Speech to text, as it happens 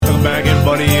Welcome back,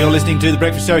 everybody. You're listening to The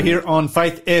Breakfast Show here on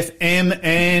Faith FM,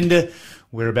 and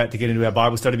we're about to get into our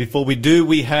Bible study. Before we do,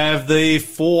 we have the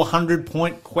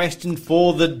 400-point question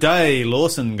for the day.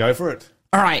 Lawson, go for it.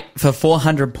 All right, for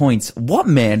 400 points, what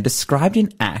man described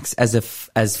in Acts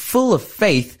as full of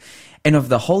faith and of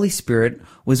the Holy Spirit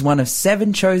was one of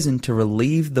 7 chosen to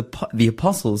relieve the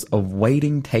apostles of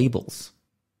waiting tables?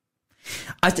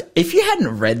 If you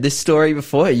hadn't read this story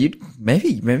before, maybe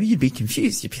you'd be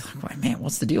confused. You'd be like, "Wait, man,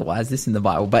 what's the deal? Why is this in the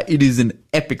Bible?" But it is an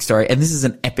epic story, and this is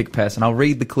an epic person. I'll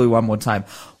read the clue one more time.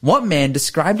 What man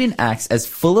described in Acts as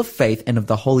full of faith and of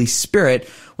the Holy Spirit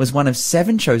was one of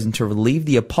 7 chosen to relieve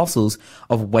the apostles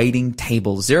of waiting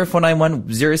tables?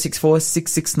 0491 064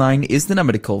 669 is the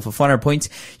number to call. For 400 points,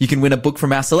 you can win a book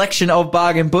from our selection of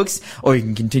bargain books, or you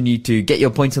can continue to get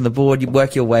your points on the board. You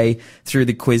work your way through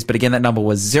the quiz. But again, that number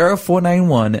was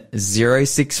 0491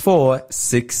 064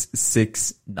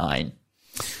 669.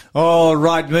 All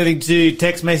right, moving to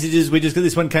text messages.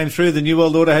 This one came through. The New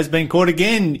World Order has been caught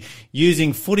again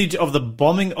using footage of the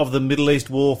bombing of the Middle East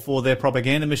war for their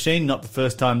propaganda machine. Not the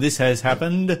first time this has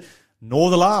happened, nor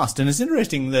the last. And it's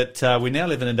interesting that we now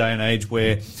live in a day and age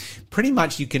where pretty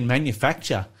much you can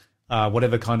manufacture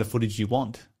whatever kind of footage you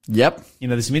want. Yep. You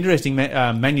know, there's some interesting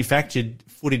manufactured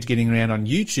footage getting around on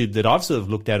YouTube that I've sort of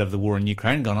looked at of the war in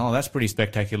Ukraine and gone, oh, that's pretty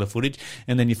spectacular footage.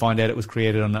 And then you find out it was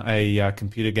created on a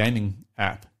computer gaming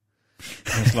app.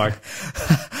 And it's like,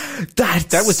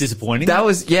 that was disappointing. That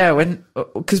was, yeah,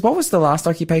 because what was the last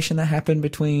occupation that happened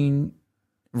between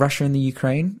Russia and the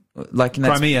Ukraine? Like in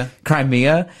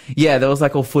Crimea. Yeah, there was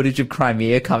like all footage of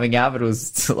Crimea coming out, but it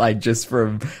was like just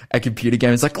from a computer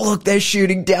game. It's like, look, they're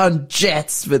shooting down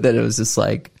jets. But then it was just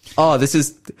like, oh, this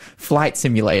is flight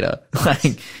simulator.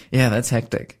 Like, yeah, that's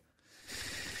hectic.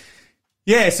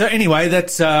 Yeah, so anyway,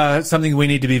 that's something we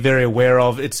need to be very aware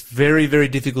of. It's very, very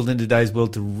difficult in today's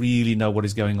world to really know what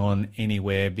is going on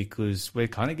anywhere because we're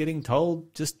kind of getting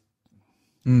told just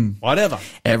whatever.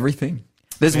 Everything.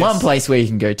 There's one place where you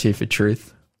can go to for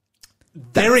truth.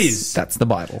 That's the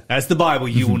Bible. That's the Bible.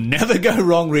 You will never go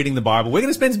wrong reading the Bible. We're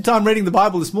going to spend some time reading the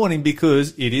Bible this morning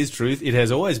because it is truth. It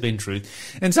has always been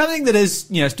truth. And something that has,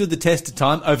 stood the test of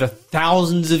time over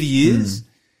thousands of years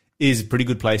is a pretty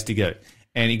good place to go.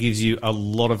 And it gives you a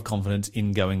lot of confidence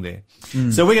in going there.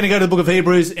 So we're going to go to the book of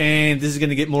Hebrews, and this is going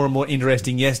to get more and more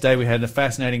interesting. Yesterday we had a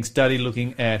fascinating study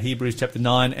looking at Hebrews chapter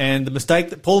 9 and the mistake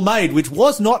that Paul made, which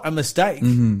was not a mistake.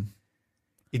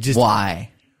 Why?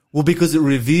 Well, because it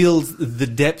reveals the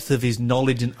depth of his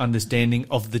knowledge and understanding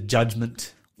of the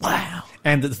judgment. Wow.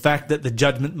 And the fact that the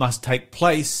judgment must take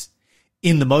place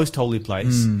in the most holy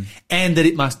place and that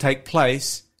it must take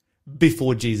place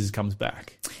before Jesus comes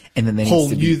back. And then Paul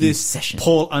knew this,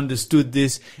 Paul understood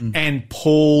this, and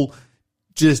Paul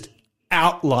just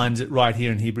outlines it right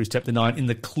here in Hebrews chapter 9 in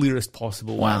the clearest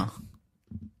possible way. Wow.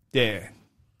 Yeah.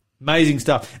 Amazing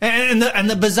stuff. And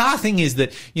the bizarre thing is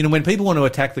that, when people want to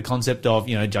attack the concept of,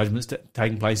 judgments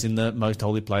taking place in the most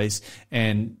holy place,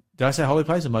 and did I say holy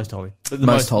place or most holy? The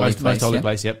most holy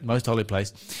place, yep, most holy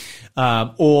place.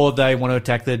 Or they want to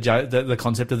attack the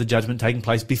concept of the judgment taking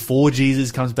place before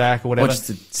Jesus comes back or whatever. Or just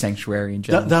the sanctuary in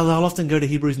general. They'll often go to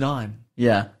Hebrews 9.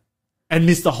 Yeah. And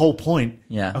miss the whole point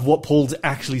Yeah. of what Paul's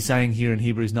actually saying here in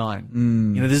Hebrews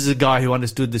 9. This is a guy who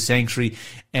understood the sanctuary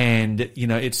and,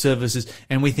 its services.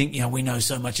 And we think, we know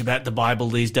so much about the Bible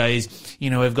these days.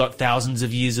 We've got thousands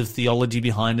of years of theology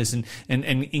behind us and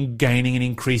in gaining and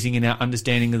increasing in our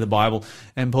understanding of the Bible.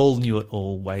 And Paul knew it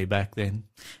all way back then.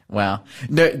 Wow.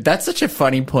 No, that's such a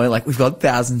funny point. Like, we've got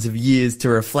thousands of years to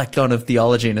reflect on of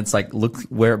theology, and it's like, look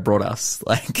where it brought us.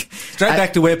 Like, straight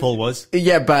back to where Paul was.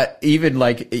 Yeah, but even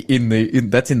like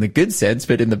that's in the good sense,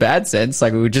 but in the bad sense,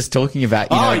 like we were just talking about,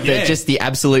 just the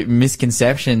absolute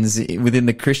misconceptions within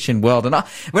the Christian world. And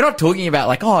we're not talking about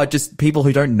like, just people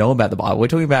who don't know about the Bible. We're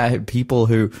talking about people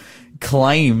who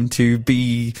claim to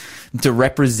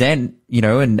represent,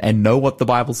 and know what the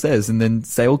Bible says, and then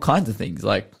say all kinds of things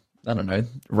like, I don't know,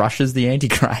 Russia's the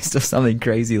Antichrist or something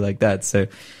crazy like that. So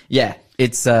yeah,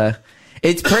 it's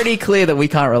pretty clear that we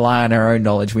can't rely on our own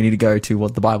knowledge. We need to go to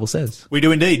what the Bible says. We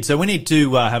do indeed. So we need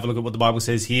to have a look at what the Bible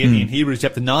says here in Hebrews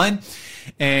chapter 9.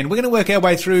 And we're going to work our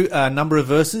way through a number of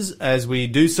verses as we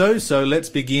do so. So let's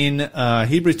begin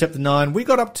Hebrews chapter 9. We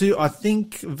got up to, I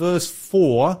think, verse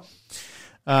 4.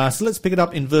 So let's pick it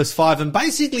up in verse 5. And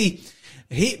basically,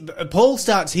 Paul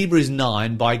starts Hebrews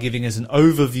 9 by giving us an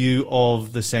overview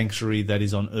of the sanctuary that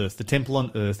is on earth, the temple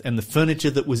on earth, and the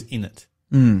furniture that was in it.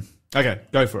 Okay,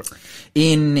 go for it.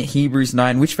 In Hebrews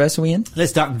 9, which verse are we in?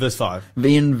 Let's start in verse 5.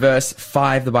 In verse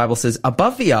 5, the Bible says,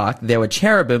 "Above the ark there were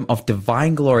cherubim of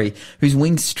divine glory, whose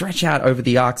wings stretch out over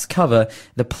the ark's cover,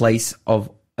 the place of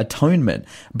atonement.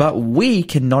 But we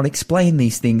cannot explain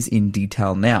these things in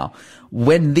detail now.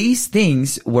 When these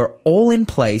things were all in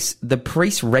place, the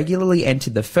priests regularly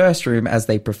entered the first room as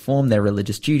they performed their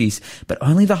religious duties, but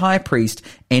only the high priest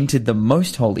entered the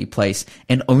most holy place,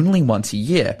 and only once a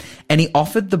year. And he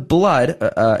offered blood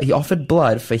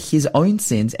for his own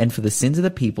sins and for the sins of the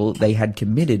people they had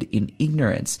committed in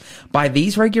ignorance. By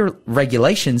these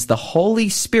regulations, the Holy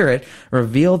Spirit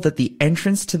revealed that the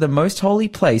entrance to the most holy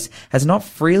place has not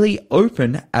freely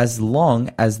opened as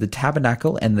long as the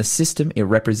tabernacle and the system it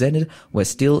represented were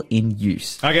still in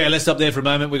use. Okay, let's stop there for a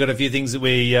moment. We've got a few things that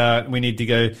we need to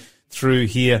go through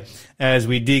here as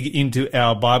we dig into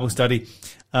our Bible study.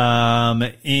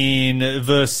 In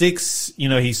verse 6,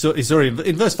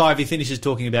 in verse 5, he finishes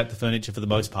talking about the furniture for the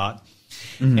most part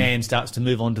and starts to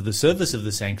move on to the service of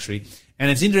the sanctuary.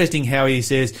 And it's interesting how he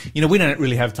says, we don't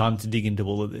really have time to dig into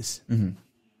all of this.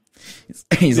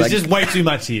 He's There's just way too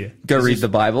much here. Go read the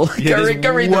Bible. Yeah,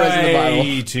 go read the rest of the Bible.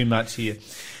 Way too much here.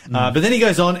 But then he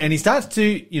goes on and he starts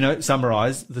to,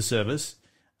 summarize the service.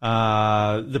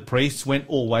 The priests went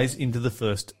always into the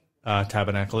first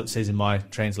tabernacle, it says in my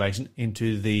translation,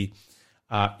 into the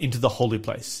holy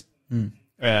place.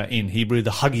 In Hebrew,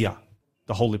 the Hagia,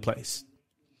 the holy place.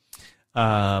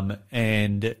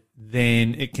 And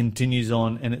then it continues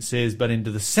on and it says, but into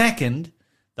the second,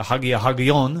 the Hagia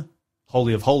Hagion,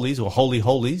 Holy of Holies, or Holy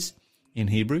Holies in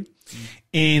Hebrew.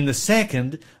 In the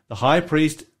second, the high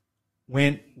priest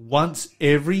went once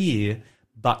every year,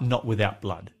 but not without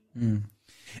blood.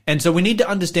 And so we need to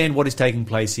understand what is taking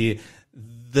place here.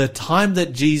 The time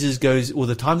that Jesus goes, or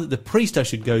the time that the priest,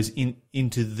 goes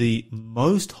into the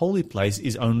most holy place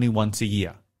is only once a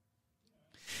year.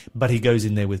 But he goes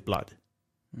in there with blood.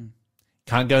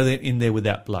 Can't go in there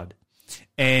without blood.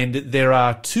 And there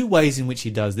are two ways in which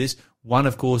he does this. One,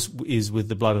 of course, is with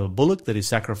the blood of a bullock that is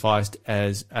sacrificed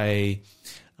as a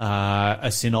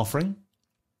sin offering.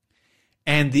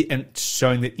 And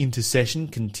showing that intercession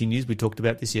continues. We talked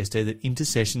about this yesterday, that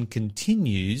intercession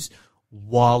continues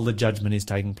while the judgment is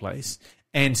taking place.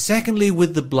 And secondly,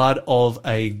 with the blood of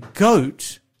a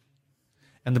goat.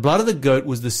 And the blood of the goat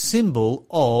was the symbol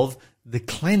of the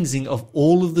cleansing of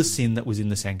all of the sin that was in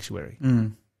the sanctuary.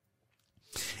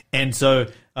 And so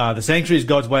the sanctuary is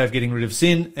God's way of getting rid of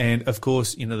sin. And of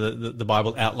course, the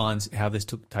Bible outlines how this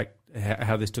took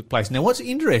place. Now, what's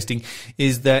interesting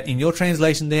is that in your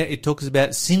translation there, it talks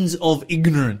about sins of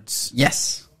ignorance.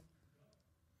 Yes.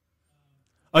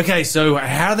 Okay, so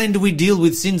how then do we deal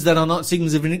with sins that are not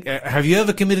sins of ignorance? Have you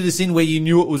ever committed a sin where you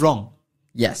knew it was wrong?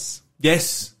 Yes.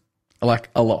 Yes. Like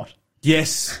a lot.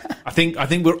 Yes. I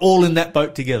think we're all in that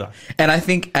boat together. And I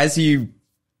think as you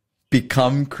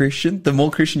become Christian, the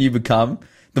more Christian you become,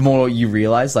 the more you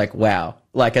realize, like, wow.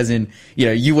 Like, as in,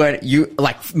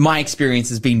 my experience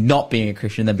has been not being a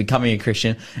Christian, then becoming a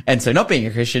Christian. And so not being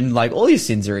a Christian, like, all your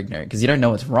sins are ignorant because you don't know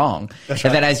what's wrong. That's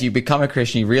and right. then as you become a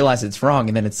Christian, you realize it's wrong.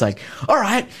 And then it's like, all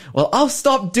right, well, I'll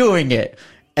stop doing it.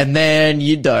 And then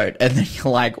you don't. And then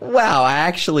you're like, wow, I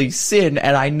actually sin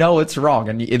and I know it's wrong.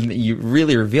 And you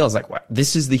really reveal, it's like, wow,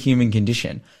 this is the human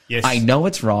condition. Yes. I know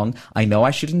it's wrong. I know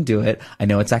I shouldn't do it. I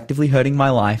know it's actively hurting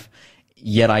my life,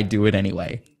 yet I do it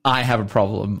anyway. I have a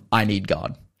problem. I need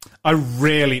God. I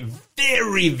rarely,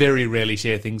 very, very rarely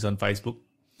share things on Facebook.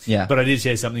 Yeah. But I did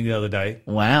share something the other day.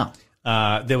 Wow.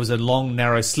 There was a long,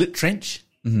 narrow slit trench,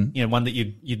 one that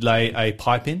you'd lay a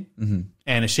pipe in,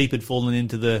 and a sheep had fallen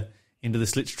into the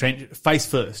slit trench face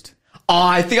first. Oh,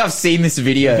 I think I've seen this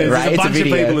video, right? A bunch of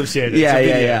people have shared it.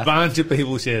 Yeah. A bunch of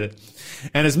people shared it.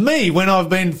 And it's me when I've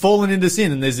been fallen into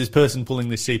sin and there's this person pulling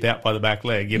the sheep out by the back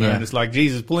leg, Yeah. and it's like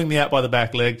Jesus pulling me out by the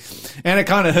back leg, and it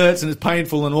kind of hurts and it's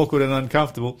painful and awkward and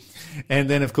uncomfortable. And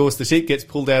then, of course, the sheep gets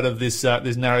pulled out of this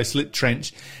narrow slit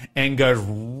trench and goes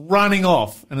running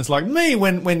off. And it's like me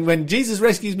when Jesus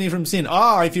rescues me from sin.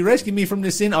 If you rescue me from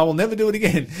this sin, I will never do it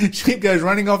again. Sheep goes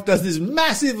running off, does this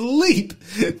massive leap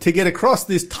to get across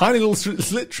this tiny little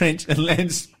slit trench and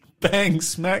lands bang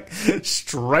smack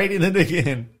straight in it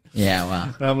again. Yeah,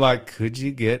 wow. And I'm like, could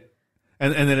you get...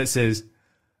 And then it says,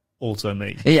 also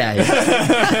me. Yeah.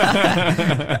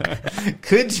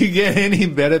 Could you get any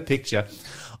better picture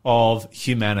of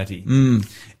humanity?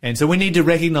 And so we need to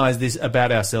recognize this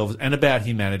about ourselves and about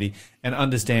humanity and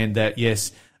understand that,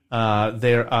 yes,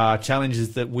 there are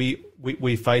challenges that we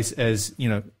face as,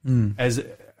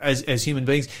 as human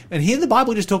beings. And here the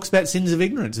Bible just talks about sins of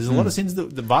ignorance. There's a lot of sins the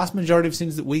vast majority of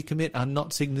sins that we commit are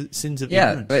not sins of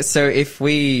ignorance. Yeah. So if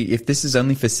this is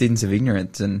only for sins of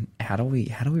ignorance, then how do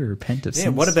we repent of sins? Yeah.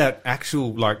 What about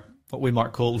actual what we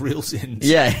might call real sins.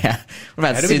 Yeah. What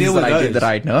about How do we sins deal that with I did those? that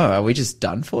I know? Are we just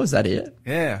done for? Is that it?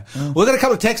 Yeah. We've got a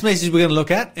couple of text messages we're going to look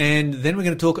at, and then we're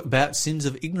going to talk about sins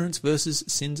of ignorance versus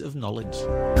sins of knowledge.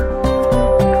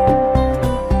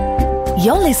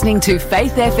 You're listening to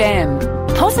Faith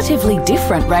FM, positively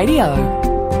different radio.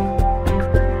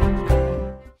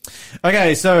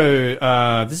 Okay, so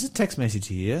this is a text message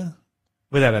here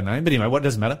without a name, but anyway, what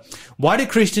doesn't matter. Why do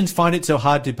Christians find it so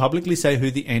hard to publicly say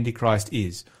who the Antichrist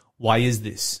is? Why is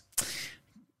this?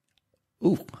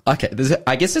 Ooh, okay.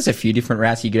 I guess there's a few different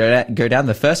routes you go down.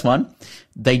 The first one,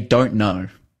 they don't know.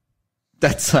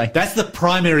 That's the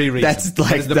primary reason. That's like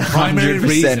That is the primary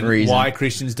 100% reason why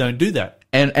Christians don't do that.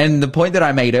 And the point that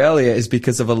I made earlier is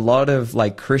because of a lot of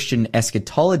like Christian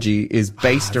eschatology is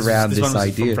based around this one was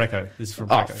idea. From Freco. This is from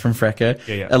Oh, Freco. from Freco.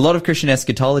 Yeah. A lot of Christian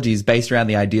eschatology is based around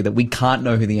the idea that we can't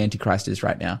know who the Antichrist is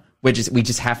right now. We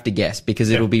just have to guess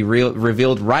because it'll be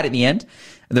revealed right at the end.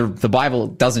 The Bible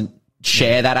doesn't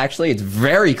share that actually. It's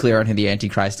very clear on who the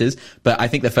Antichrist is. But I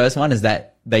think the first one is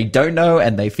that they don't know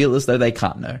and they feel as though they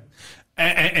can't know.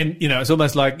 And you know, it's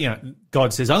almost like, you know,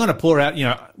 God says, I'm going to pour out, you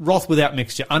know, wrath without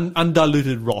mixture,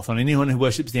 undiluted wrath on anyone who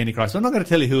worships the Antichrist. I'm not going to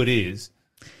tell you who it is.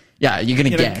 Yeah, you're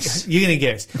going to guess. You're going to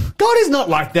guess. God is not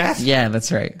like that. Yeah,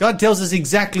 that's right. God tells us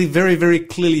exactly, very, very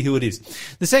clearly who it is.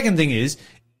 The second thing is,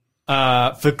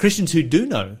 for Christians who do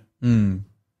know,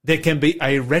 there can be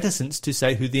a reticence to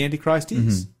say who the Antichrist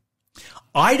is.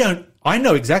 I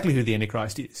know exactly who the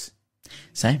Antichrist is.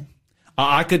 Same.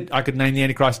 I could name the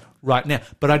Antichrist right now,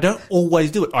 but I don't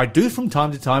always do it. I do from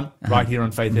time to time right here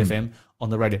on Faith FM on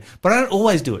the radio, but I don't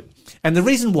always do it. And the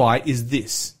reason why is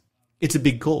this. It's a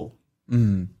big call.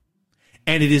 And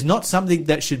it is not something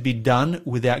that should be done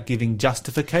without giving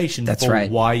justification for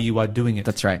why you are doing it.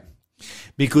 That's right.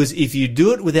 Because if you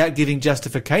do it without giving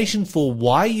justification for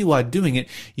why you are doing it,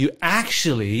 you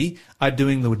actually are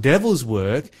doing the devil's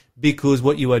work, because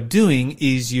what you are doing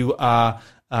is you are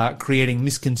creating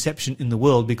misconception in the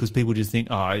world because people just think,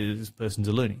 oh, this person's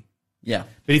a loony. Yeah.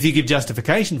 But if you give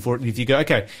justification for it, and if you go,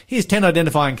 okay, here's 10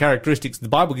 identifying characteristics the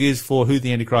Bible gives for who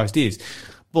the Antichrist is,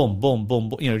 boom, boom, boom,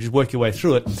 boom, you know, just work your way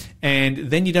through it. And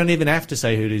then you don't even have to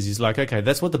say who it is. It's like, okay,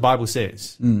 that's what the Bible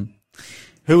says.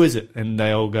 Who is it? And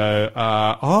they all go,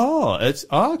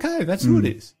 okay, that's who it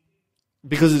is.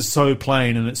 Because it's so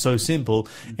plain and it's so simple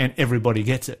and everybody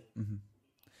gets it.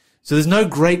 So there's no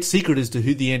great secret as to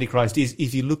who the Antichrist is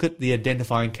if you look at the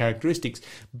identifying characteristics.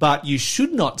 But you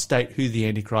should not state who the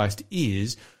Antichrist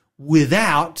is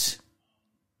without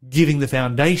giving the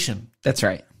foundation, That's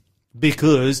right.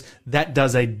 because that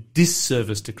does a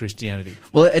disservice to Christianity.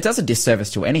 Well, it does a disservice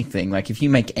to anything. Like if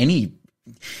you make any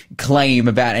claim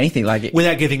about anything, like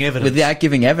Without giving evidence. without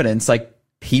giving evidence, like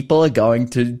people are going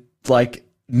to like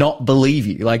not believe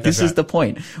you. Like this is the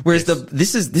point. Whereas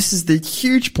this is the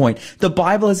huge point. The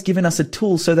Bible has given us a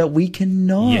tool so that we can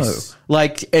know. Yes.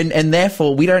 Like and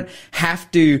therefore we don't have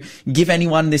to give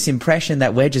anyone this impression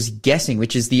that we're just guessing,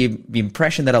 which is the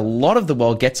impression that a lot of the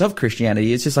world gets of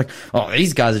Christianity. It's just like, oh,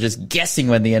 these guys are just guessing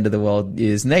when the end of the world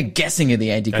is, and they're guessing who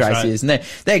the Antichrist is, and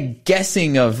they're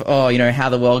guessing of, oh, you know, how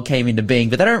the world came into being,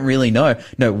 but they don't really know.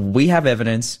 No, we have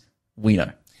evidence. We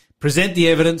know. Present the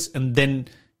evidence, and then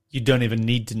you don't even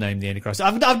need to name the Antichrist.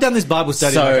 I've done this Bible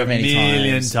study So like a many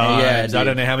million times. times. Yeah, dude. I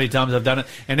don't know how many times I've done it.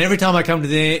 And every time I come to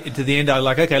the end, I'm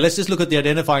like, okay, let's just look at the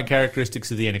identifying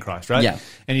characteristics of the Antichrist, right? Yeah.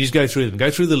 And you just go through them,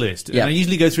 go through the list. Yeah. And I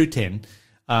usually go through 10,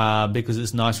 because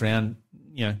it's a nice round,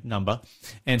 you know, number.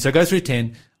 And so I go through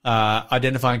 10,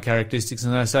 identifying characteristics,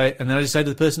 and then I just say to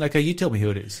the person, okay, you tell me who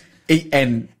it is.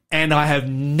 And And I have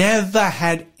never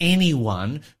had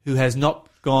anyone who has not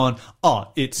gone,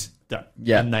 oh, it's that,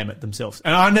 and name it themselves.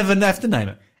 And I never have to name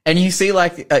it. And you see,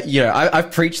 like, you know,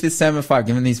 I've preached this sermon before, I've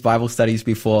given these Bible studies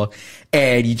before,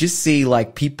 and you just see,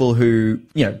 like, people who,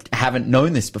 you know, haven't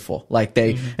known this before. Like,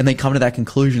 they come to that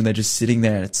conclusion, they're just sitting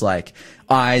there, and it's like,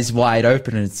 eyes wide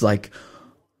open, and it's like,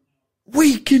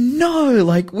 we can know,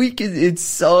 like, it's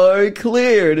so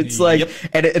clear, and it's like,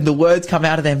 and the words come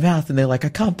out of their mouth, and they're like, I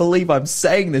can't believe I'm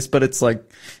saying this, but it's like,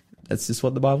 that's just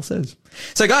what the Bible says.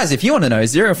 So guys, if you want to know,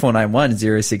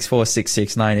 0491 064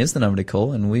 669 is the number to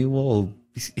call, and we will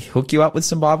hook you up with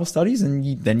some Bible studies,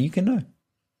 and then you can know.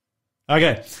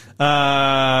 Okay.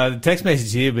 The text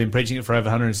message here, been preaching it for over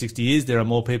 160 years. There are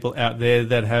more people out there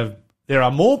that have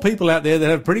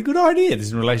a pretty good idea. This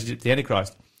is in relationship to the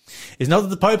Antichrist. It's not that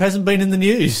the Pope hasn't been in the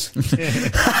news.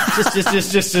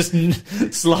 just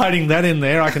sliding that in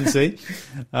there, I can see.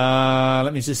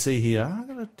 Let me just see here. I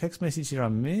got a text message here I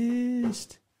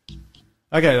missed.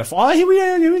 Okay, here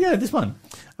we go, this one.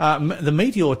 The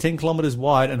meteor, 10 kilometers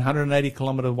wide and 180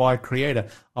 kilometer wide creator.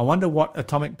 I wonder what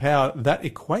atomic power that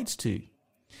equates to.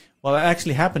 well, it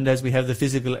actually happened as we have the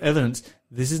physical evidence.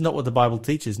 This is not what the Bible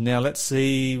teaches. Now let's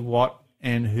see what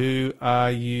and who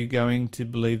are you going to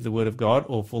believe the word of God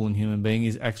or fallen human being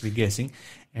is actually guessing,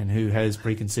 and who has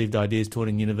preconceived ideas taught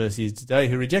in universities today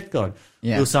who reject God.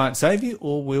 Yeah. Will science save you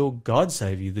or will God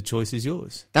save you? The choice is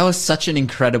yours. That was such an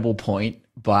incredible point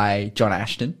by John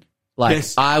Ashton. Like,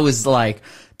 Yes. I was like,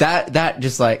 that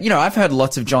just like, I've heard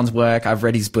lots of John's work. I've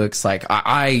read his books. Like,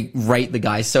 I rate the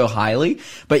guy so highly.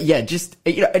 But yeah, just,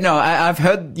 I've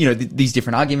heard, these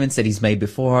different arguments that he's made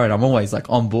before, and I'm always like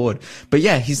on board. But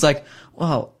yeah, he's like,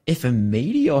 well, if a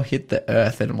meteor hit the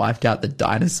earth and wiped out the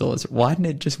dinosaurs, why didn't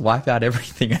it just wipe out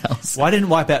everything else? Why didn't it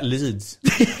wipe out lizards?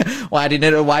 Why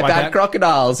didn't it wipe out out-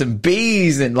 crocodiles and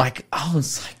bees? And like, I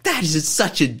was like, that is just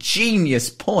such a genius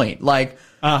point. Like,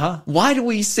 why do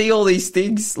we see all these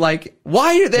things? Like,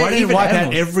 why are there Why didn't it even wipe out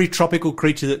animals? every tropical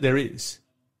creature that there is?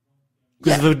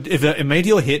 Because Yeah. if a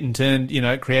meteor hit and turned,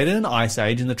 created an ice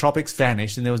age and the tropics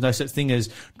vanished and there was no such thing as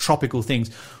tropical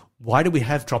things, why do we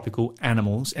have tropical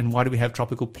animals and why do we have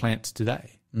tropical plants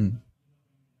today?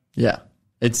 Yeah.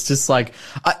 It's just like,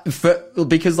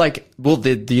 because like, well,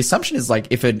 the assumption is like,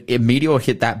 if a meteor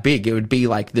hit that big, it would be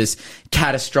like this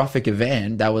catastrophic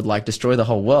event that would like destroy the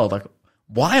whole world. Like,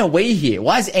 why are we here?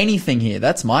 Why is anything here?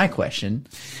 That's my question.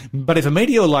 But if a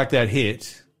meteor like that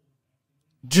hit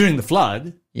during the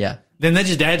flood, Yeah. then that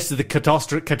just adds to the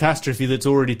catastrophe that's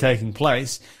already taking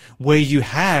place, where you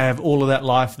have all of that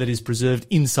life that is preserved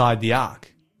inside the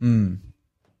ark.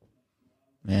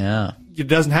 Yeah. It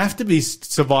doesn't have to be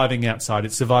surviving outside,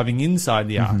 it's surviving inside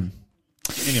the ark.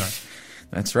 Anyway.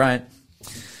 That's right.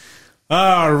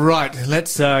 All right,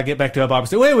 let's get back to our Bible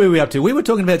study. Where were we up to? We were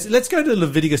talking about, let's go to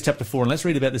Leviticus chapter 4 and let's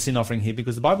read about the sin offering here,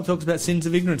 because the Bible talks about sins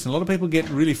of ignorance, and a lot of people get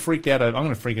really freaked out. I'm going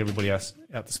to freak everybody else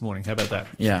out this morning. How about that?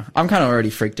 Yeah. I'm kind of already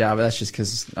freaked out, but that's just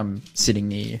because I'm sitting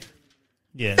near you.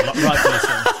 Yeah, rightfully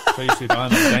so. So you should.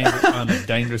 I'm a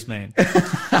dangerous man.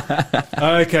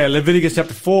 Okay, Leviticus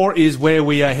chapter 4 is where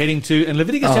we are heading to. And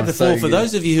Leviticus chapter 4, for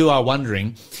those of you who are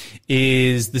wondering,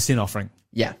 is the sin offering.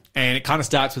 Yeah. And it kind of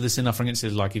starts with the sin offering. It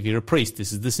says, like, if you're a priest,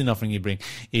 this is the sin offering you bring.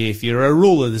 If you're a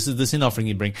ruler, this is the sin offering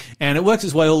you bring. And it works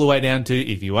its way all the way down to,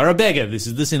 if you are a beggar, this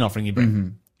is the sin offering you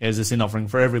bring. There's a sin offering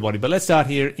for everybody. But let's start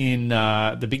here in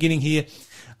the beginning here,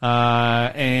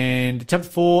 and chapter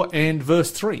 4 and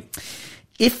verse 3.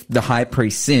 If the high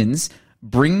priest sins,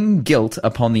 bring guilt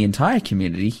upon the entire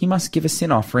community, he must give a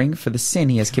sin offering for the sin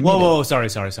he has committed. Whoa, sorry,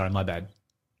 my bad.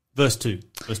 Verse 2.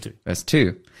 Verse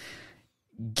 2.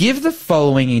 Give the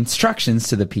following instructions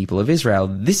to the people of Israel.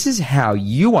 This is how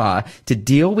you are to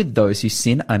deal with those who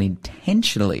sin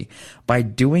unintentionally by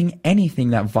doing anything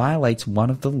that violates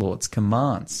one of the Lord's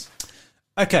commands.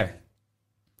 Okay.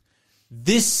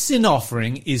 This sin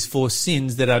offering is for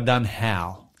sins that are done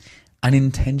how?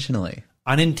 Unintentionally.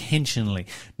 Unintentionally.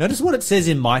 Notice what it says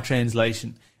in my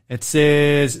translation. It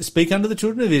says, speak unto the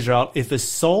children of Israel, if a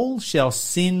soul shall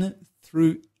sin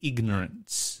through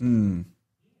ignorance.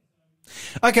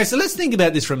 Okay, so let's think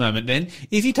about this for a moment then.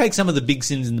 If you take some of the big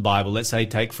sins in the Bible, let's say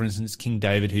take, for instance, King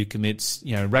David, who commits,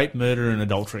 rape, murder, and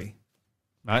adultery.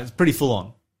 Right? It's pretty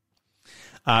full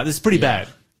on. This is pretty bad.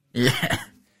 Yeah.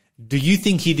 Do you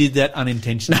think he did that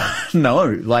unintentionally? No,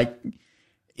 like,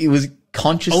 it was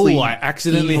consciously... I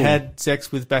accidentally evil. had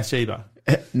sex with Bathsheba.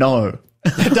 No.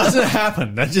 That doesn't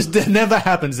happen. That never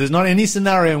happens. There's not any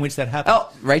scenario in which that happens.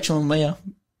 Oh, Rachel and Leah.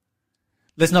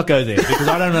 Let's not go there because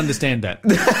I don't understand that.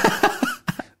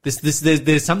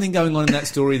 There's something going on in that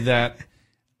story that,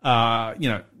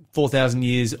 4,000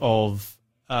 years of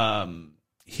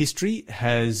history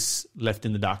has left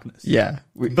in the darkness. Yeah.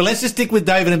 But let's just stick with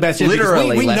David and Bathsheba. because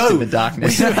Literally we left know in the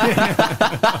darkness.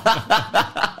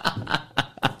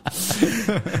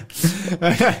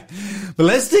 Okay. But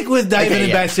let's stick with David Okay, and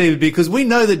yeah. Bathsheba because we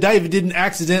know that David didn't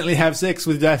accidentally have sex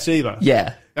with Bathsheba.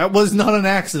 Yeah. That was not an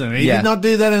accident. He Yeah. did not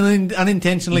do that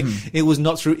unintentionally. It was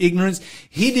not through ignorance.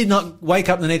 He did not wake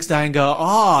up the next day and go,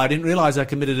 I didn't realize I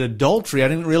committed adultery. I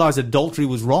didn't realize adultery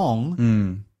was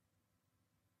wrong.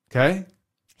 Okay?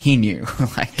 He knew.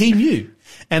 Like, He knew.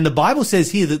 And the Bible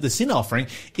says here that the sin offering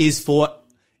is for,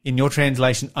 in your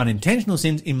translation, unintentional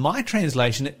sins. In my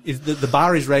translation, is that the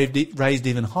bar is raised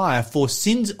even higher for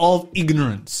sins of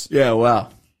ignorance. yeah, wow.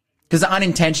 Because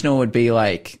unintentional would be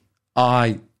like,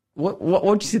 what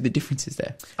would you say the difference is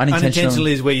there? Unintentional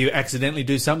is where you accidentally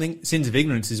do something. Sins of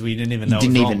ignorance is where you didn't even know.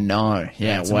 Didn't it was wrong. even know.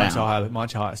 Yeah, It's a wow.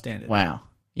 much higher standard. Wow.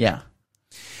 Yeah.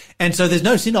 And so there's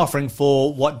no sin offering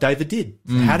for what David did.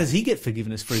 How does he get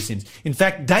forgiveness for his sins? In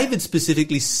fact, David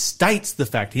specifically states the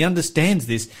fact. He understands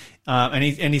this. And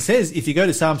he says, if you go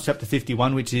to Psalms chapter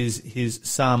 51, which is his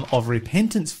psalm of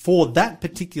repentance for that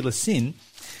particular sin,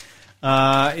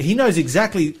 He knows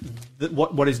exactly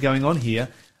what is going on here.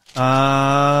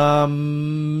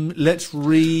 Let's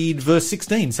read verse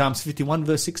 16, Psalms 51,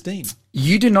 verse 16.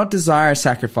 You do not desire a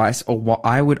sacrifice, or what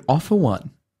I would offer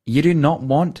one. You do not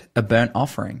want a burnt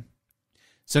offering.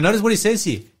 So notice what he says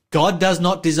here. God does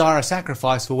not desire a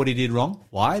sacrifice for what he did wrong.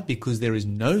 Why? Because there is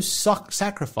no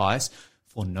sacrifice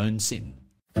for known sin.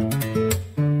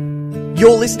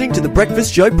 You're listening to the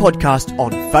Breakfast Show podcast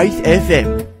on Faith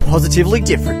FM. Positively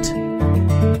different.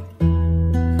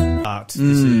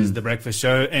 This is the Breakfast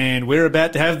Show, and we're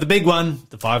about to have the big one,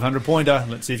 the 500-pointer.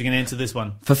 Let's see if you can answer this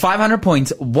one. For 500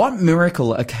 points, what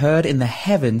miracle occurred in the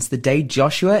heavens the day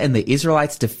Joshua and the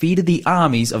Israelites defeated the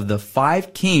armies of the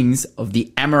 5 kings of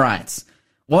the Amorites?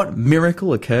 What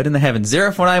miracle occurred in the heavens?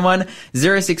 0491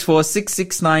 064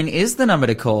 669 is the number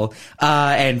to call.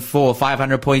 And for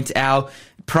 500 points, our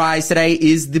prize today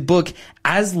is the book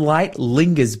As Light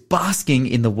Lingers, Basking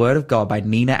in the Word of God by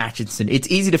Nina Atchison. It's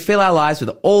easy to fill our lives with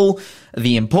all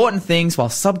the important things while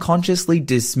subconsciously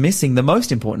dismissing the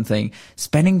most important thing,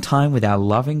 spending time with our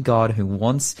loving God who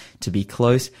wants to be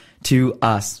close to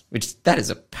us, which that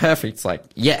is a perfect,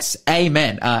 yes,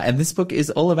 amen. And this book is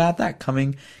all about that,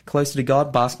 coming closer to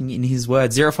God, basking in his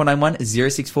word. 0491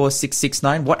 064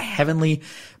 669. What heavenly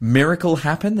miracle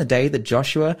happened the day that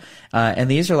Joshua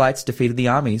and the Israelites defeated the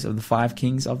armies of the 5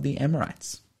 kings of the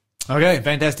Amorites? Okay,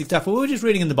 fantastic stuff. Well, we were just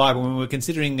reading in the Bible when we were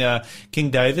considering King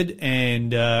David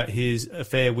and his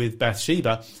affair with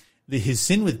Bathsheba, his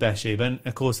sin with Bathsheba. And,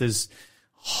 of course, there's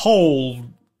whole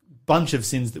bunch of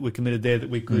sins that were committed there that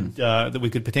we could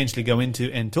potentially go into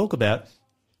and talk about.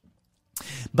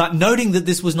 But noting that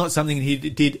this was not something he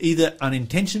did either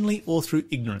unintentionally or through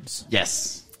ignorance.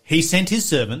 Yes. He sent his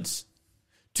servants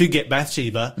to get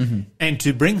Bathsheba and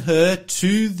to bring her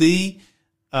to the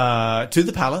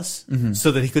palace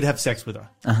so that he could have sex with her.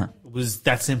 It was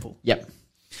that simple. Yep.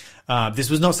 This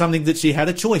was not something that she had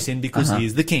a choice in because he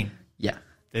is the king. Yeah.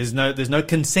 There's no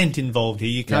consent involved here.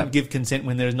 You can't give consent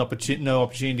when there is no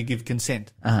opportunity to give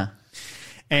consent.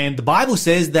 And the Bible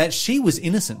says that she was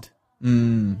innocent.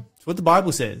 That's what the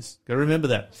Bible says. Got to remember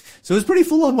that. So it's pretty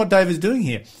full on what David's doing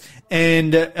here.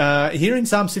 And here in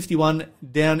Psalm 51,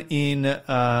 down in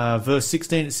verse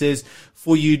 16, it says,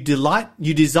 "For you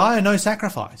desire no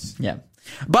sacrifice." Yeah.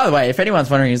 By the way, if anyone's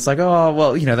wondering, it's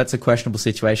that's a questionable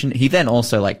situation. He then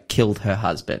also killed her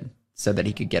husband so that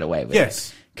he could get away with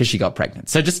it. Because she got pregnant.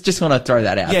 So just want to throw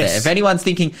that out there. If anyone's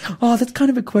thinking, that's kind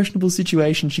of a questionable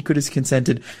situation, she could have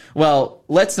consented. Well,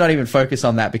 let's not even focus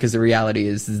on that, because the reality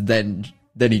is then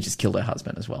he just killed her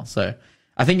husband as well. So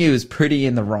I think he was pretty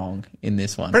in the wrong in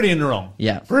this one. Pretty in the wrong.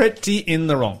 Yeah. Pretty in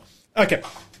the wrong. Okay.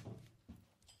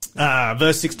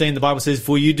 Verse 16, the Bible says,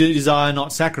 "For you do desire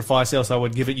not sacrifice, else I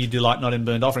would give it. You delight not in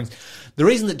burnt offerings." The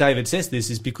reason that David says this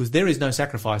is because there is no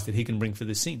sacrifice that he can bring for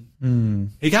this sin.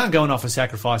 He can't go and offer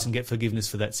sacrifice and get forgiveness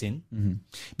for that sin.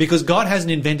 Because God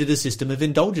hasn't invented a system of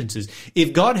indulgences.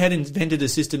 If God had invented a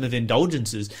system of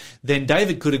indulgences, then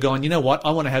David could have gone, you know what,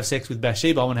 I want to have sex with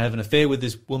Bathsheba. I want to have an affair with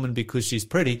this woman because she's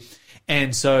pretty.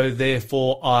 And so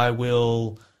therefore I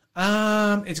will...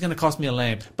 it's going to cost me a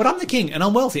lamb. But I'm the king and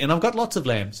I'm wealthy and I've got lots of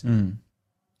lambs.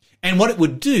 And what it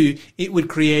would do, it would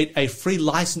create a free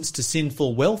license to sin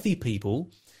for wealthy people,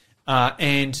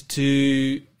 and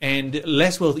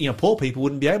less wealthy, poor people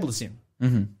wouldn't be able to sin.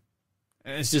 And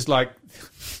it's just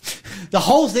the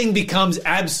whole thing becomes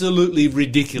absolutely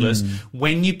ridiculous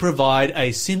when you provide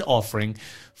a sin offering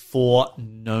for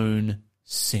known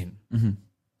sin.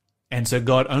 And so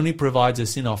God only provides a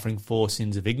sin offering for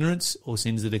sins of ignorance or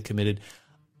sins that are committed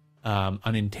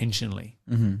unintentionally.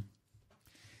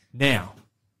 Now,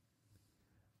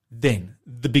 then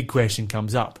the big question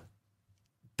comes up.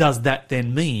 Does that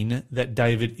then mean that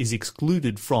David is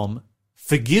excluded from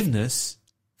forgiveness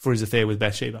for his affair with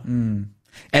Bathsheba?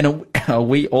 And are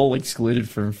we all excluded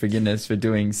from forgiveness for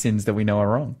doing sins that we know are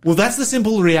wrong? Well, that's the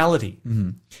simple reality.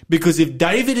 Because if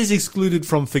David is excluded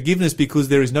from forgiveness because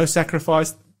there is no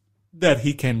sacrifice that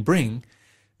he can bring,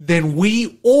 then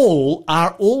we all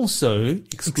are also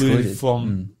excluded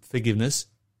from forgiveness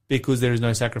because there is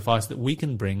no sacrifice that we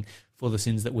can bring for the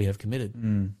sins that we have committed.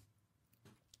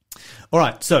 All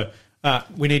right, so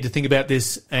we need to think about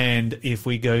this, and if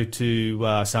we go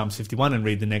to Psalms 51 and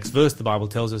read the next verse, the Bible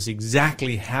tells us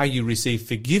exactly how you receive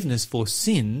forgiveness for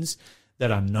sins that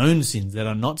are known sins, that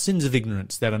are not sins of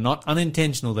ignorance, that are not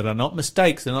unintentional, that are not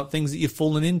mistakes, they're not things that you've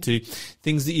fallen into,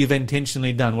 things that you've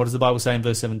intentionally done. What does the Bible say in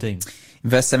verse 17? In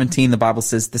verse 17, the Bible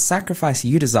says, "The sacrifice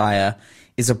you desire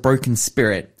is a broken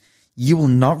spirit. You will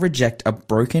not reject a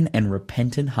broken and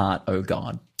repentant heart, O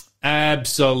God."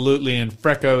 Absolutely, and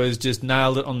Freco has just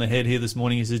nailed it on the head here this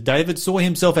morning. He says, David saw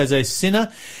himself as a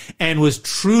sinner and was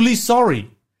truly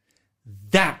sorry.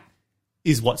 That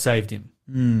is what saved him.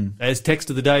 As text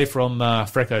of the day from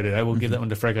Freco today. We'll give that one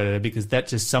to Freco today because that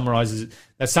just summarizes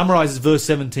verse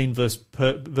 17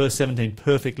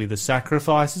 perfectly. The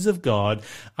sacrifices of God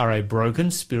are a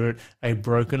broken spirit, a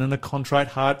broken and a contrite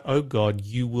heart. O God,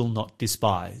 you will not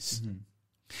despise.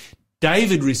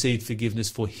 David received forgiveness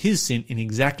for his sin in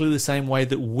exactly the same way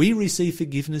that we receive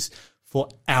forgiveness for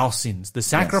our sins. The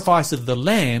sacrifice of the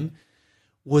lamb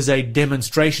was a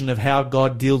demonstration of how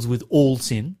God deals with all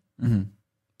sin,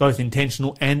 both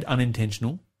intentional and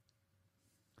unintentional,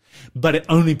 but it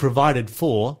only provided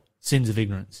for sins of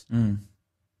ignorance.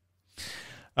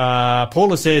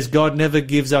 Paula says, God never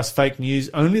gives us fake news,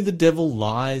 only the devil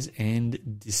lies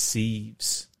and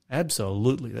deceives.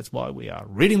 Absolutely. That's why we are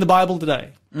reading the Bible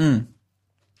today.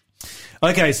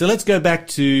 Okay, so let's go back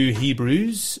to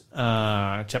Hebrews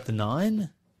chapter 9.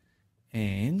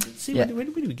 And let's see, where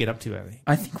did we get up to, Ali?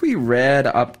 I think we read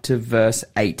up to verse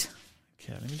 8.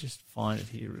 Okay, let me just find it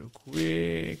here real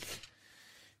quick.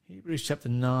 Hebrews chapter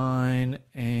 9,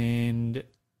 and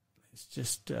let's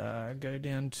just go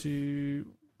down to...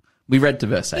 We read to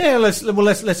verse 8. Yeah, let's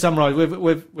summarize.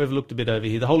 We've looked a bit over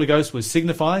here. The Holy Ghost was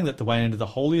signifying that the way into the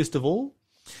holiest of all,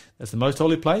 that's the most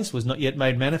holy place, was not yet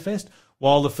made manifest,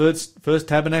 while the first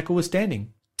tabernacle was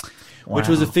standing. Wow. Which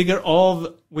was a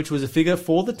figure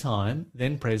for the time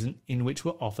then present, in which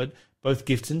were offered both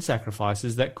gifts and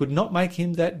sacrifices that could not make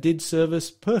him that did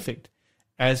service perfect,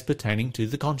 as pertaining to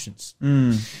the conscience.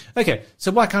 Okay,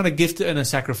 so why can't a gift and a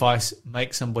sacrifice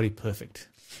make somebody perfect,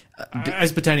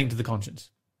 as pertaining to the conscience?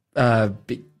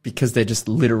 Because they're just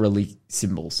literally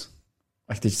symbols.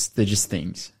 Like they're just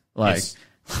things. Yes.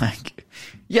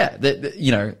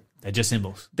 They're just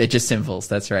symbols. They're just symbols.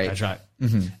 That's right. That's right.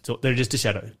 So they're just a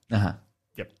shadow.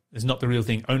 Yep. It's not the real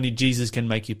thing. Only Jesus can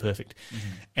make you perfect,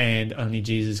 and only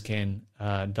Jesus can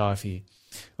die for you.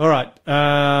 All right.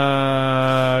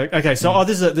 Okay. So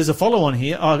there's a follow on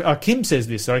here. Kim says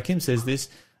this. Kim says this.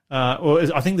 Or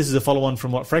I think this is a follow on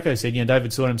from what Freco said.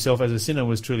 David saw himself as a sinner and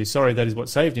was truly sorry. That is what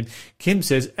saved him. Kim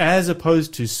says, as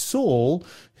opposed to Saul,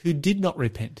 who did not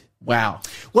repent. Wow.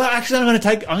 Well, actually, I'm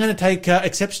going to take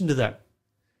exception to that.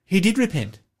 He did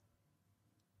repent.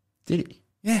 Did he?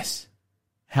 Yes.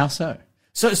 How so?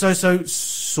 So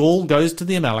Saul goes to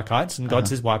the Amalekites, and God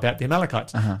says, wipe out the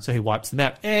Amalekites. So he wipes them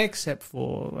out, except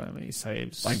for, he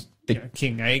saves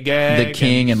King Agag. The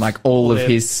king and all of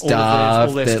his stuff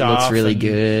all their that stuff looks really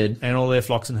good. And all their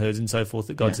flocks and herds and so forth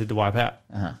that God said to wipe out.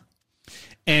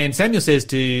 And Samuel says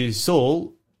to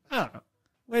Saul, where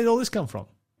did all this come from?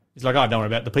 He's like, don't worry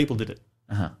about it. The people did it.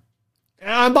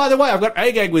 And by the way, I've got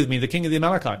Agag with me, the king of the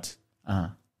Amalekites.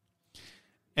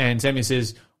 And Samuel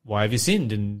says, why have you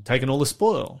sinned and taken all the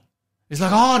spoil? He's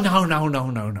like,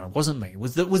 no, it wasn't me. It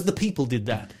was the people did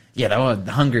that. Yeah, they were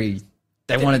hungry.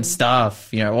 They wanted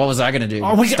stuff. What was I going to do?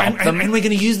 Stop them? And we're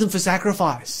going to use them for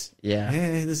sacrifice. Yeah.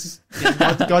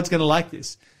 God's going to like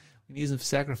this. We're going to use them for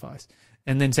sacrifice.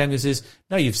 And then Samuel says,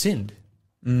 no, you've sinned.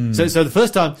 So the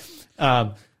first time,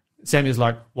 Samuel's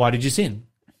like, why did you sin?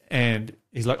 And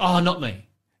he's like, not me.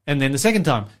 And then the second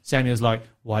time, Samuel's like,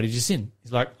 why did you sin?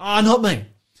 He's like, not me.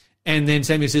 And then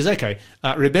Samuel says, okay,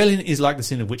 rebellion is like the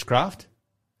sin of witchcraft.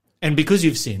 And because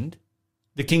you've sinned,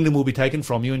 the kingdom will be taken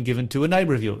from you and given to a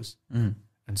neighbor of yours. And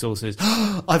Saul says,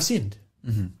 I've sinned.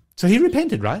 So he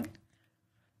repented, right?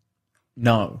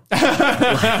 No.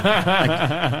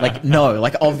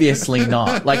 No, obviously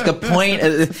not. The point...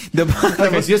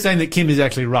 Okay, so you're saying that Kim is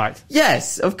actually right.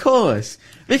 Yes, of course.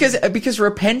 Because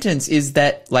repentance is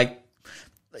that,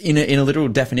 in a literal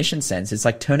definition sense, it's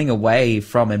turning away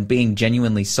from and being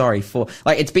genuinely sorry for...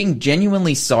 it's being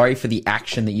genuinely sorry for the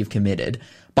action that you've committed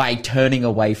by turning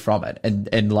away from it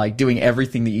and doing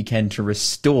everything that you can to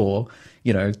restore,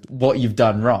 what you've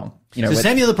done wrong. So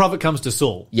Samuel the prophet comes to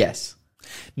Saul. Yes.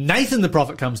 Nathan the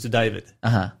prophet comes to David.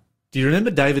 Do you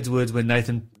remember David's words when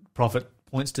Nathan prophet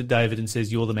points to David and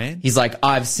says, you're the man? He's like,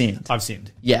 I've sinned. I've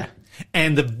sinned. Yeah.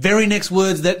 And the very next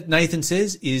words that Nathan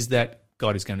says is that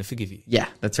God is going to forgive you. Yeah,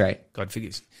 that's right. God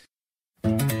forgives you.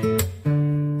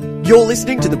 You're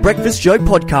listening to the Breakfast Show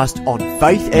podcast on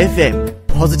Faith FM.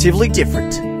 Positively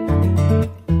different.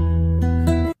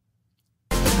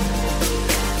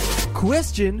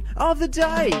 Question of the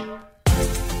day.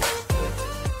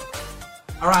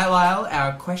 All right, Lyle,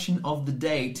 our question of the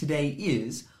day today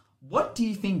is, what do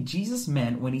you think Jesus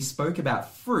meant when he spoke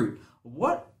about fruit?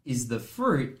 What is the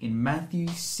fruit in Matthew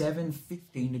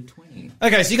 7:15-20?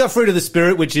 Okay, so you got fruit of the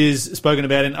Spirit, which is spoken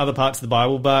about in other parts of the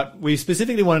Bible, but we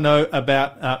specifically want to know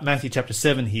about Matthew chapter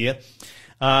 7 here.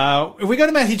 If we go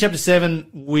to Matthew chapter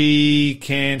 7, we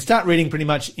can start reading pretty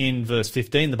much in verse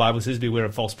 15. The Bible says, beware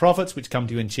of false prophets, which come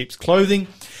to you in sheep's clothing,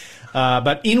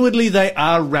 but inwardly they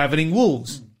are ravening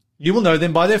wolves. You will know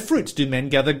them by their fruits. Do men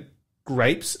gather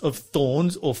grapes of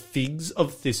thorns or figs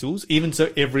of thistles? Even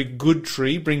so, every good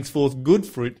tree brings forth good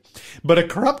fruit, but a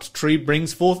corrupt tree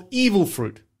brings forth evil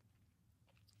fruit.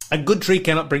 A good tree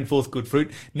cannot bring forth good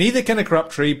fruit, neither can a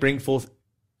corrupt tree bring forth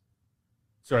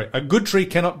a good tree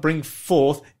cannot bring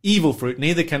forth evil fruit,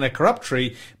 neither can a corrupt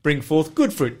tree bring forth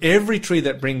good fruit. Every tree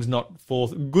that brings not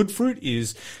forth good fruit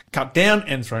is cut down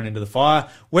and thrown into the fire.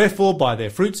 Wherefore, by their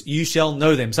fruits you shall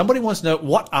know them. Somebody wants to know,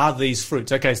 what are these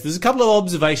fruits? Okay, so there's a couple of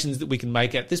observations that we can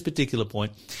make at this particular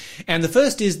point. And the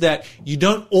first is that you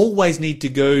don't always need to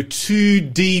go too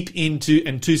deep into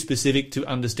and too specific to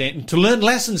understand, to learn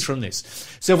lessons from this.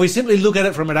 So if we simply look at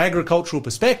it from an agricultural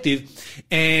perspective,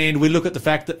 and we look at the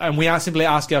fact that, and we are simply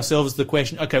ask ourselves the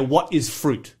question, okay, what is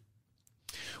fruit?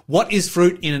 What is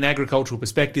fruit in an agricultural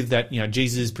perspective that,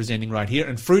 Jesus is presenting right here?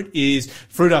 And fruit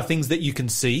are things that you can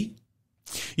see.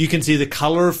 You can see the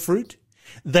color of fruit.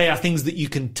 They are things that you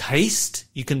can taste.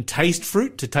 You can taste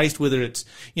fruit, to taste whether it's,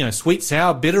 sweet,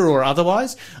 sour, bitter, or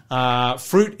otherwise.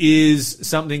 Fruit is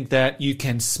something that you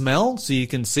can smell, so you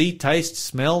can see, taste,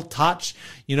 smell, touch.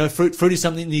 Fruit is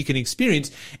something that you can experience.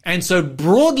 And so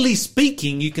broadly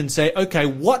speaking, you can say, okay,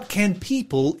 what can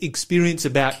people experience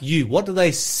about you? What do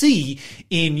they see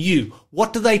in you?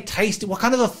 What do they taste? What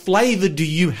kind of a flavor do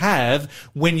you have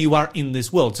when you are in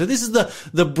this world? So this is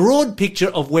the broad picture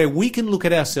of where we can look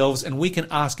at ourselves and we can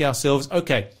ask ourselves,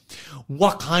 okay,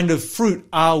 what kind of fruit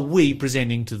are we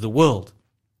presenting to the world?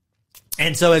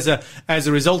 And so as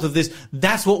a result of this,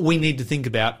 that's what we need to think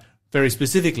about very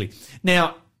specifically.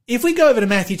 Now, if we go over to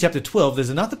Matthew chapter 12, there's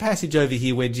another passage over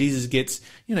here where Jesus gets,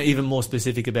 even more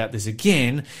specific about this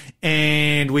again.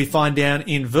 And we find down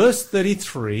in verse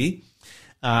 33,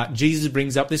 Jesus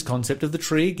brings up this concept of the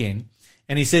tree again.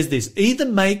 And he says this, either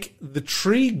make the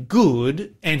tree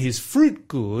good and his fruit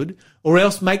good, or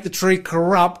else make the tree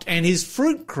corrupt and his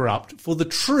fruit corrupt, for the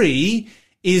tree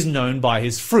is known by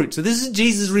his fruit. So this is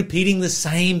Jesus repeating the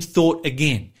same thought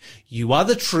again. You are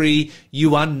the tree,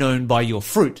 you are known by your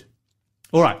fruit.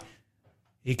 All right,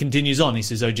 he continues on. He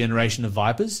says, O generation of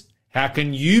vipers, how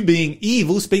can you, being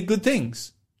evil, speak good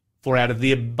things? For out of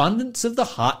the abundance of the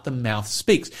heart, the mouth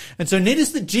speaks. And so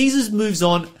notice that Jesus moves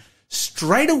on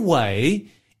straight away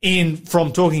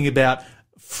from talking about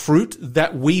fruit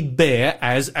that we bear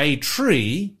as a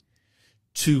tree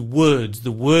to words,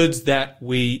 the words that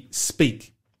we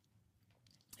speak.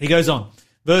 He goes on.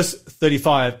 Verse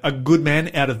 35, a good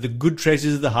man out of the good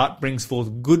treasures of the heart brings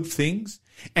forth good things,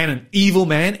 and an evil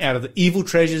man out of the evil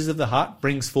treasures of the heart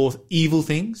brings forth evil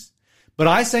things. But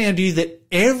I say unto you that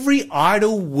every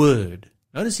idle word,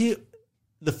 notice here,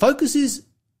 the focus is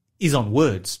on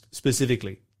words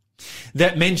specifically,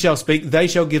 that men shall speak, they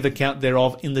shall give account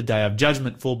thereof in the day of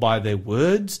judgment. For by your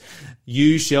words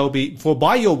you shall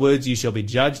be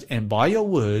judged, and by your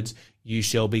words you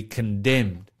shall be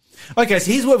condemned. Okay,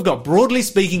 so here's what we've got. Broadly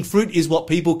speaking, fruit is what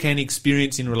people can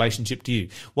experience in relationship to you.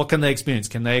 What can they experience?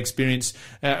 Can they experience,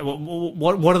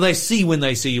 what do they see when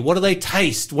they see you? What do they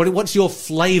taste? What's your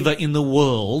flavor in the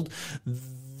world?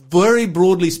 Very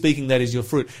broadly speaking, that is your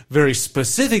fruit. Very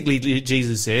specifically,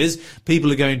 Jesus says,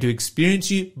 people are going to experience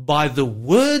you by the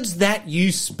words that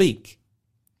you speak.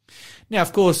 Now,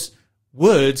 of course,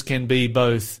 words can be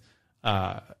both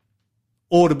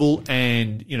audible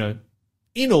and,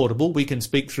 inaudible. We can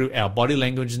speak through our body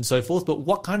language and so forth, but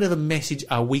what kind of a message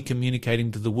are we communicating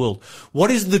to the world?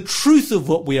 What is the truth of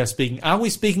what we are speaking? Are we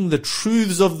speaking the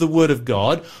truths of the Word of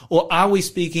God, or are we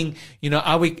speaking,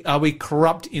 are we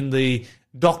corrupt in the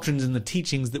doctrines and the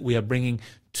teachings that we are bringing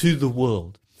to the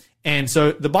world? And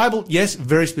so the Bible, yes,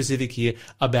 very specific here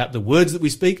about the words that we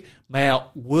speak. May our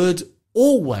words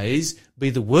always be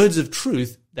the words of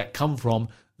truth that come from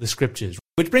the Scriptures.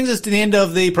 Which brings us to the end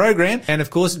of the program. And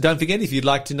of course, don't forget, if you'd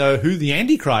like to know who the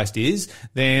Antichrist is,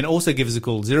 then also give us a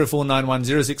call, 0491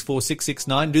 064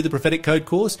 669. Do the prophetic code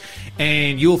course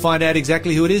and you'll find out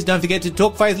exactly who it is. Don't forget to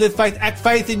talk faith, live faith, act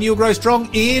faith, and you'll grow strong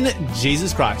in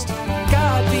Jesus Christ.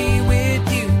 God be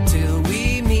with you till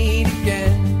we meet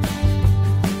again.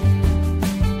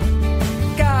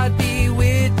 God be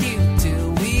with you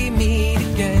till we meet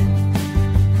again.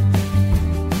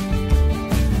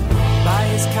 By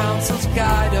his counsel's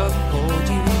guide uphold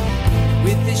you,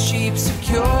 with his sheep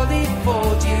securely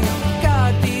fold you.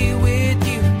 God be with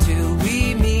you till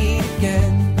we meet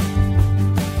again.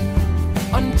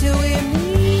 Until we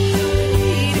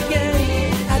meet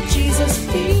again at Jesus'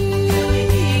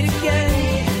 feet again.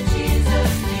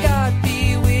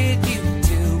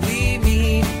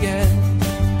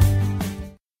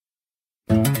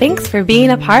 for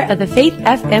being a part of the Faith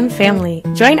FM family.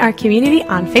 Join our community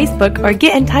on Facebook or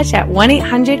get in touch at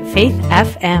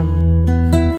 1-800-FAITH-FM.